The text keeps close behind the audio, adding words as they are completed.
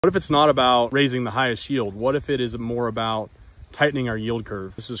What if it's not about raising the highest yield? What if it is more about tightening our yield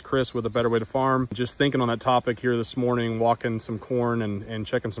curve? This is Chris with A Better Way to Farm. Just thinking on that topic here this morning, walking some corn and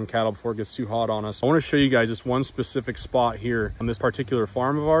checking some cattle before it gets too hot on us. I want to show you guys this one specific spot here on this particular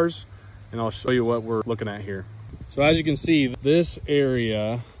farm of ours, and I'll show you what we're looking at here. So as you can see, this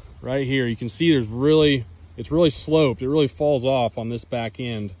area right here, you can see it's really sloped. It really falls off on this back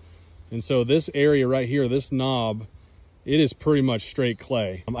end. And so this area right here, this knob, it is pretty much straight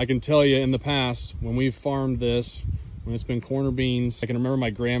clay. I can tell you in the past, when we've farmed this, when it's been corn or beans, I can remember my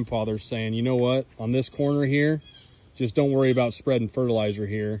grandfather saying, you know what, on this corner here, just don't worry about spreading fertilizer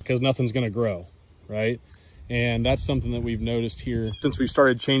here because nothing's gonna grow, right? And that's something that we've noticed here since we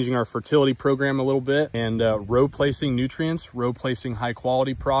started changing our fertility program a little bit and row placing nutrients, row placing high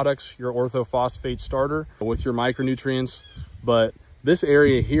quality products, your orthophosphate starter with your micronutrients. But this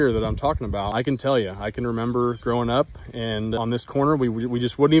area here that I'm talking about, I can tell you, I can remember growing up and on this corner, we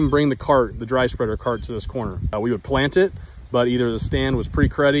just wouldn't even bring the cart, the dry spreader cart to this corner. We would plant it, but either the stand was pretty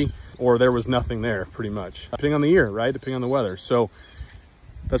cruddy or there was nothing there pretty much, depending on the year, right? Depending on the weather. So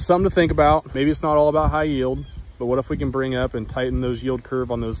that's something to think about. Maybe it's not all about high yield, but what if we can bring up and tighten those yield curve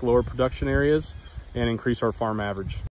on those lower production areas and increase our farm average?